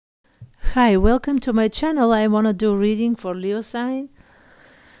Hi, welcome to my channel. I want to do reading for Leo sign.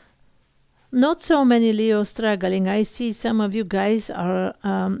 Not so many Leo struggling. I see some of you guys are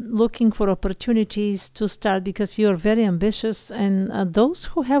looking for opportunities to start because you're very ambitious, and those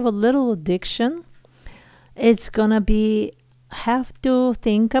who have a little addiction, it's gonna be have to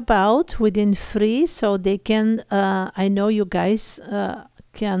think about within 3 so they can I know you guys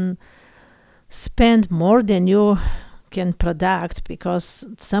can spend more than you can product, because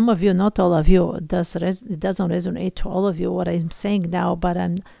some of you, not all of you, it doesn't resonate to all of you what I'm saying now, but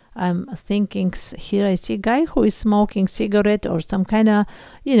I'm thinking here I see a guy who is smoking cigarette or some kind of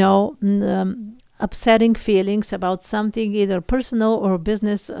upsetting feelings about something, either personal or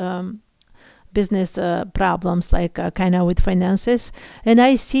business problems, like kind of with finances. And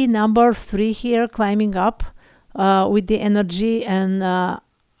I see number 3 here climbing up with the energy, and a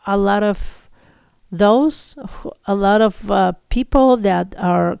lot of people that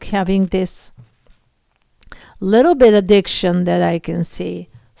are having this little bit addiction that I can see,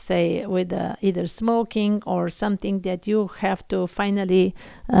 say with either smoking or something that you have to finally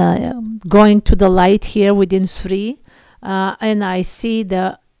going to the light here within 3. And I see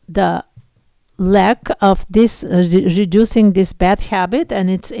the lack of this reducing this bad habit, and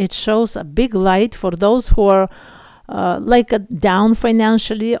it shows a big light for those who are like down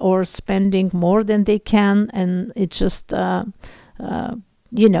financially or spending more than they can, and it's just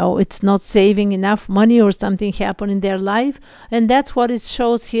it's not saving enough money or something happened in their life. And that's what it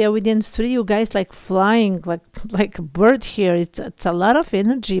shows here within 3. You guys like flying like a bird here. It's a lot of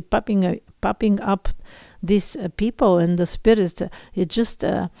energy popping up these people and the spirits. It just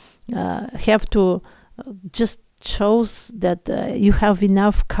have to just shows that you have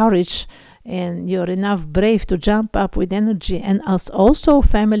enough courage and you're enough brave to jump up with energy. And as also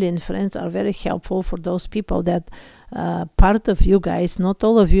family and friends are very helpful for those people that part of you guys, not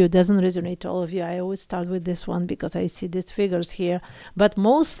all of you, doesn't resonate to all of you. I always start with this one because I see these figures here, but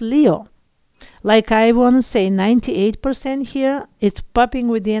most Leo, like I want to say 98% here, it's popping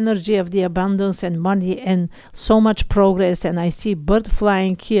with the energy of the abundance and money and so much progress. And I see bird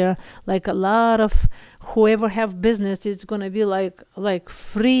flying here, like a lot of whoever have business, it's going to be like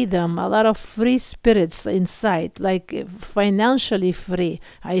freedom, a lot of free spirits inside, like financially free.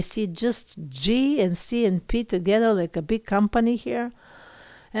 I see just G and C and P together, like a big company here.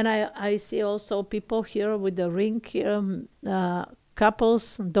 And I see also people here with the ring here,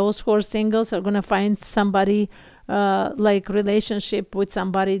 couples. Those who are singles are going to find somebody like relationship with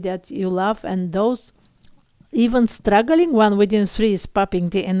somebody that you love. And those even struggling, one within 3 is popping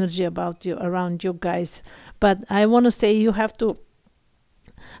the energy about you, around you guys. But I want to say you have to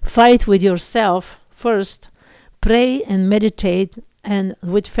fight with yourself first, pray and meditate, and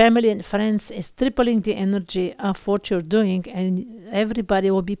with family and friends is tripling the energy of what you're doing, and everybody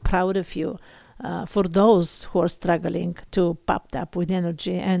will be proud of you. For those who are struggling to pop up with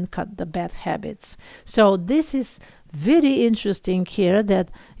energy and cut the bad habits. So this is very interesting here, that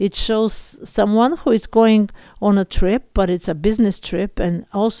it shows someone who is going on a trip, but it's a business trip, and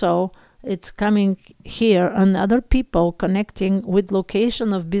also it's coming here and other people connecting with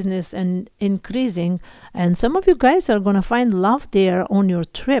location of business and increasing. And some of you guys are going to find love there on your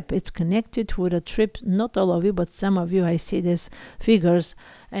trip. It's connected with a trip, not all of you, but some of you. I see these figures,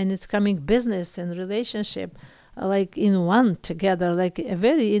 and it's coming business and relationship like in one together, like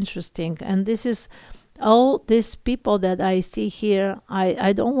very interesting. And this is all these people that I see here.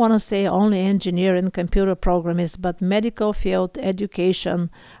 I don't want to say only engineer and computer programmers, but medical field,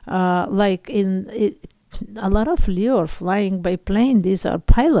 education, like in a lot of Leo are flying by plane. These are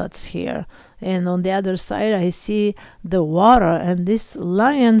pilots here. And on the other side, I see the water, and this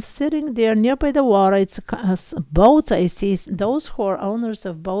lion sitting there nearby the water. It's boats. I see those who are owners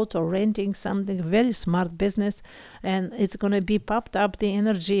of boats or renting something, very smart business. And it's going to be popped up the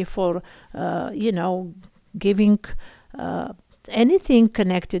energy for, giving anything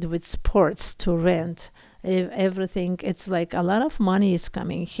connected with sports to rent. Everything, it's like a lot of money is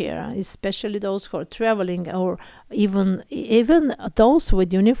coming here, especially those who are traveling, or even those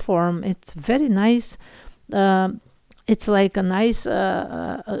with uniform. It's very nice. It's like a nice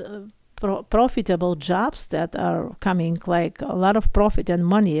profitable jobs that are coming, like a lot of profit and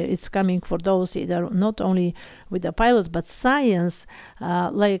money. It's coming for those either not only with the pilots, but science,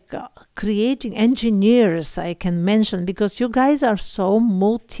 like creating engineers, I can mention, because you guys are so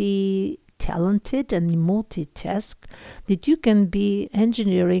talented and multitask that you can be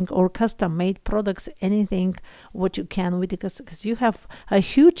engineering or custom made products, anything what you can with it, because you have a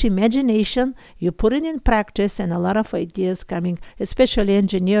huge imagination. You put it in practice, and a lot of ideas coming, especially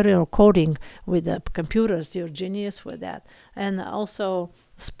engineering or coding with the computers. You're genius with that. And also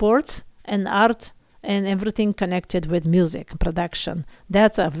sports, and art and everything connected with music production.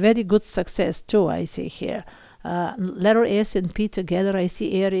 That's a very good success too, I see here. Letter S and P together, I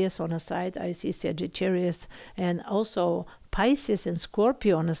see Aries on the side, I see Sagittarius, and also Pisces and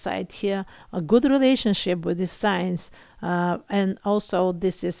Scorpio on the side here. A good relationship with these signs, and also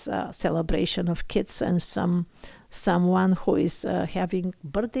this is a celebration of kids and someone who is having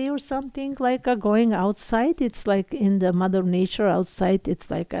birthday or something, like going outside. It's like in the Mother Nature outside.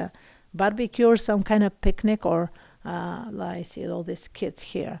 It's like a barbecue or some kind of picnic, or I see all these kids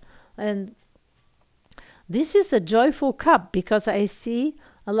here. And this is a joyful cup, because I see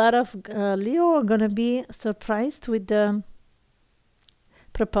a lot of Leo are going to be surprised with the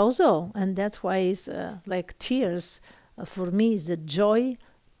proposal, and that's why it's like tears. For me, is the joy,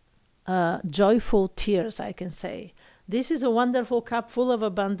 joyful tears, I can say. This is a wonderful cup full of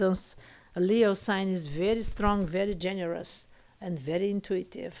abundance. A Leo sign is very strong, very generous, and very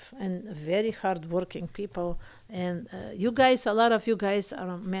intuitive, and very hardworking people. And you guys, a lot of you guys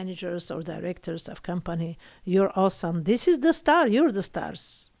are managers or directors of company. You're awesome. This is the star. You're the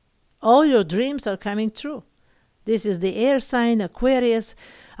stars. All your dreams are coming true. This is the air sign, Aquarius.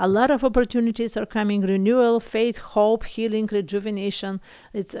 A lot of opportunities are coming. Renewal, faith, hope, healing, rejuvenation.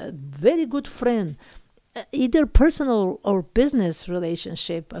 It's a very good friend. Either personal or business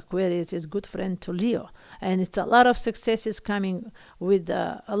relationship, Aquarius is good friend to Leo. And it's a lot of successes coming with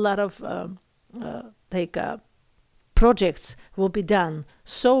a lot of projects will be done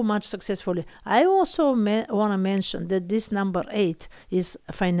so much successfully. I also want to mention that this number 8 is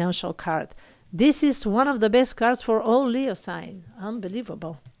a financial card. This is one of the best cards for all Leo sign.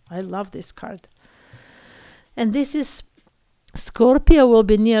 Unbelievable. I love this card. And this is Scorpio will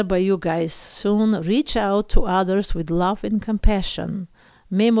be nearby you guys soon. Reach out to others with love and compassion.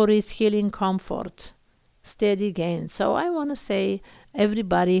 Memories, healing, comfort, steady gain. So I want to say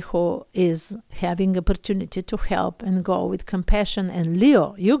everybody who is having opportunity to help and go with compassion. And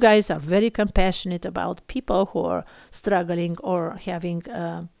Leo, you guys are very compassionate about people who are struggling or having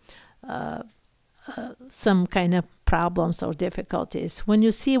some kind of problems or difficulties. When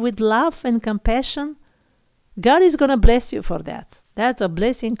you see with love and compassion, God is going to bless you for that. That's a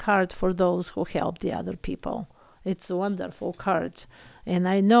blessing card for those who help the other people. It's a wonderful card. And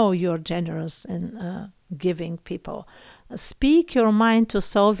I know you're generous in giving people. Speak your mind to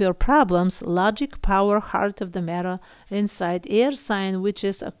solve your problems. Logic, power, heart of the matter, inside. Air sign, which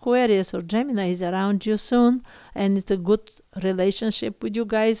is Aquarius or Gemini, is around you soon. And it's a good relationship with you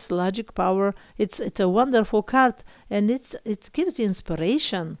guys. Logic, power. It's a wonderful card. And it gives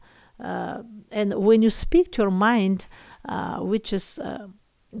inspiration. And when you speak to your mind, which is a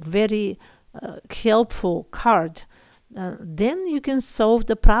very helpful card, then you can solve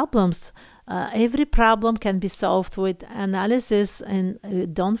the problems. Every problem can be solved with analysis, and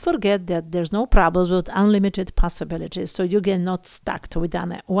don't forget that there's no problems with unlimited possibilities, so you get not stuck with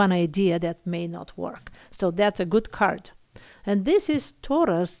one idea that may not work. So that's a good card. And this is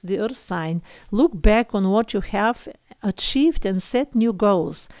Taurus, the earth sign. Look back on what you have achieved and set new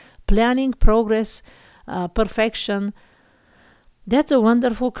goals. Planning, progress, perfection. That's a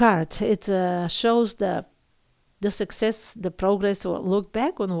wonderful card. It shows the success, the progress, or look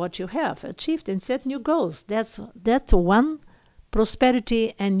back on what you have achieved and set new goals. That's one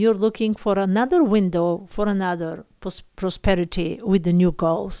prosperity, and you're looking for another window for another prosperity with the new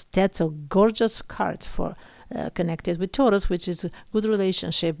goals. That's a gorgeous card for connected with Taurus, which is a good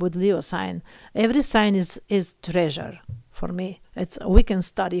relationship with Leo sign. Every sign is treasure for me. We can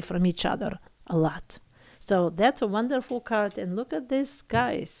study from each other a lot. So that's a wonderful card. And look at this,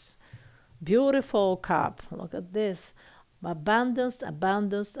 guys. Beautiful cup. Look at this. Abundance,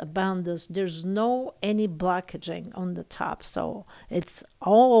 abundance, abundance. There's no any blockaging on the top. So it's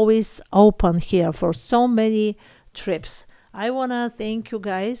always open here for so many trips. I want to thank you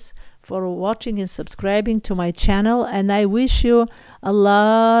guys for watching and subscribing to my channel. And I wish you a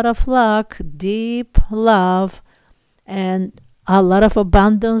lot of luck, deep love, and a lot of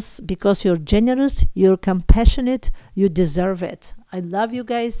abundance, because you're generous, you're compassionate, you deserve it. I love you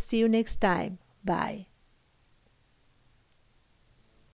guys. See you next time. Bye.